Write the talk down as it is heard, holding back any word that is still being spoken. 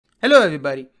Hello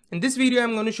everybody, in this video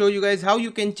I'm going to show you guys how you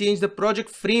can change the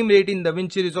project frame rate in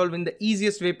DaVinci Resolve in the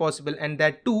easiest way possible, and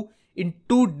that too in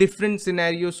two different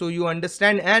scenarios so you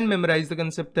understand and memorize the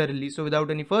concept thoroughly. So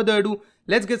without any further ado,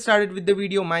 let's get started with the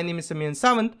video. My name is Samyan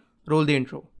Sawant. Roll the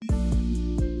intro.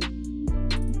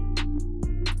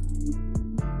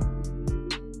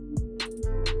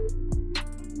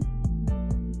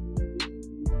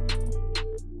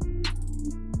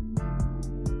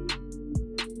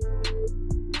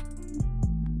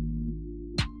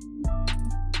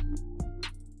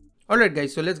 Alright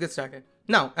guys, so let's get started.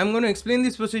 Now, I'm going to explain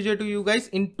this procedure to you guys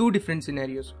in two different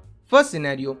scenarios. First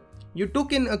scenario, you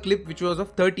took in a clip which was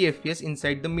of 30 fps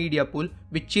inside the media pool,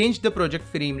 which changed the project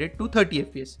frame rate to 30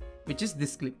 fps, which is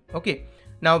this clip. Okay.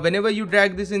 Now, whenever you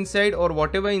drag this inside or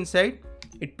whatever inside,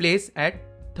 it plays at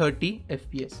 30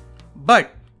 fps.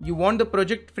 But you want the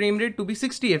project frame rate to be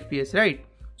 60 fps, right?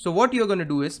 So what you're going to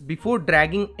do is, before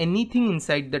dragging anything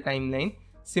inside the timeline,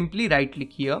 simply right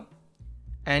click here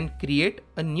and create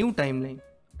a new timeline.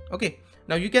 Okay,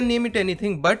 now you can name it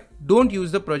anything, but don't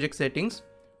use the project settings.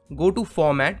 Go to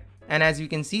format, and as you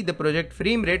can see, the project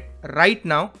frame rate right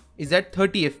now is at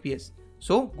 30 fps.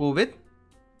 So go with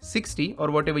 60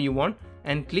 or whatever you want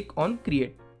and click on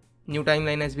create. New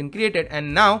timeline has been created,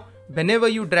 and now whenever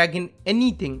you drag in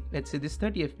anything, let's say this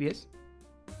 30 fps,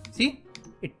 see,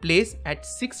 it plays at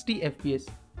 60 fps.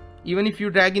 Even if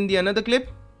you drag in the another clip,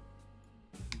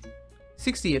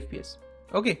 60 fps.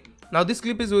 Okay, now this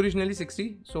clip is originally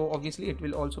 60, so obviously it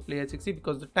will also play at 60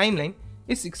 because the timeline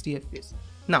is 60 fps.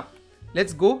 Now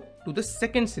let's go to the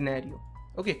second scenario.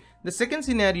 Okay, the second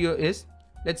scenario is,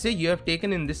 let's say you have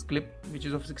taken in this clip which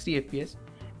is of 60 fps,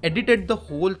 edited the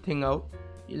whole thing out.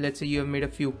 Let's say you have made a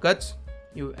few cuts,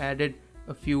 you've added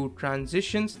a few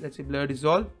transitions, let's say blur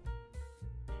dissolve,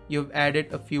 you've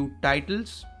added a few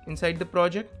titles inside the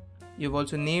project, you've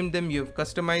also named them, you've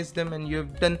customized them, and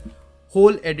you've done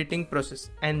whole editing process,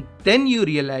 and then you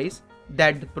realize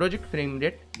that the project frame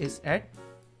rate is at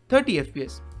 30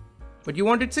 fps, but you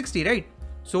want it 60, right?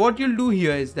 So what you'll do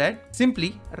here is that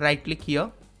simply right click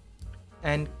here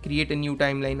and create a new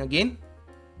timeline again.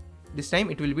 This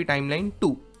time it will be timeline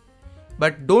 2,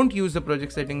 but don't use the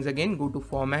project settings again. Go to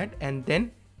format and then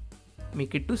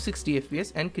make it to 60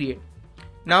 fps and create.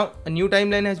 Now a new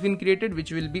timeline has been created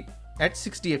which will be at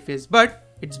 60 fps,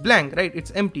 but it's blank, right?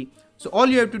 It's empty. So all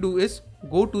you have to do is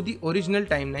go to the original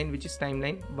timeline, which is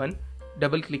timeline 1,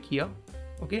 double click here,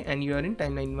 okay, and you are in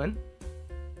timeline 1.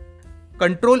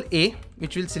 Control A,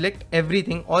 which will select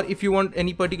everything, or if you want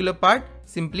any particular part,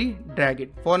 simply drag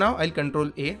it. For now, I'll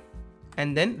Control A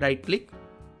and then right click,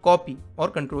 copy, or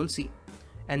Control C,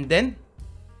 and then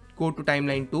go to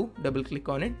timeline 2, double click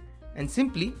on it, and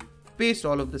simply paste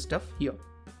all of the stuff here.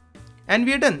 And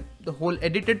we are done. The whole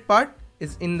edited part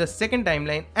is in the second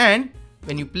timeline, and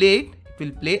when you play it, it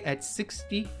will play at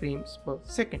 60 frames per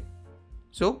second.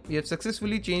 So we have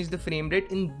successfully changed the frame rate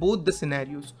in both the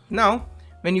scenarios. Now,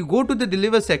 when you go to the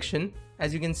deliver section,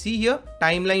 as you can see here,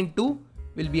 timeline 2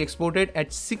 will be exported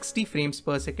at 60 frames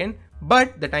per second,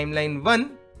 but the timeline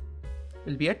 1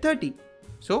 will be at 30.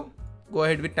 So go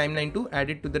ahead with timeline 2, add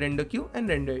it to the render queue and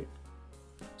render it.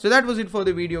 So that was it for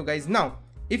the video, guys. Now,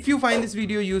 if you find this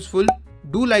video useful,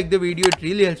 do like the video. It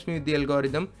really helps me with the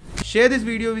algorithm. Share this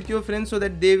video with your friends so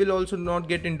that they will also not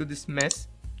get into this mess.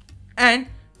 And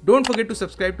don't forget to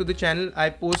subscribe to the channel. I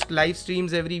post live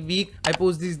streams every week. I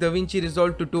post these DaVinci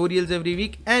Resolve tutorials every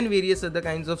week and various other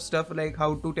kinds of stuff like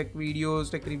how to tech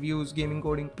videos, tech reviews, gaming,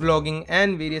 coding, vlogging,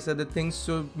 and various other things.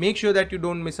 So make sure that you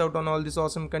don't miss out on all this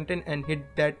awesome content and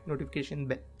hit that notification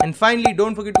bell. And finally,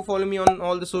 don't forget to follow me on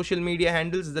all the social media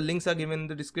handles. The links are given in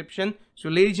the description. So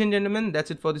ladies and gentlemen, that's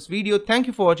it for this video. Thank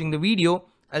you for watching the video.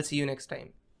 I'll see you next time.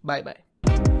 Bye bye.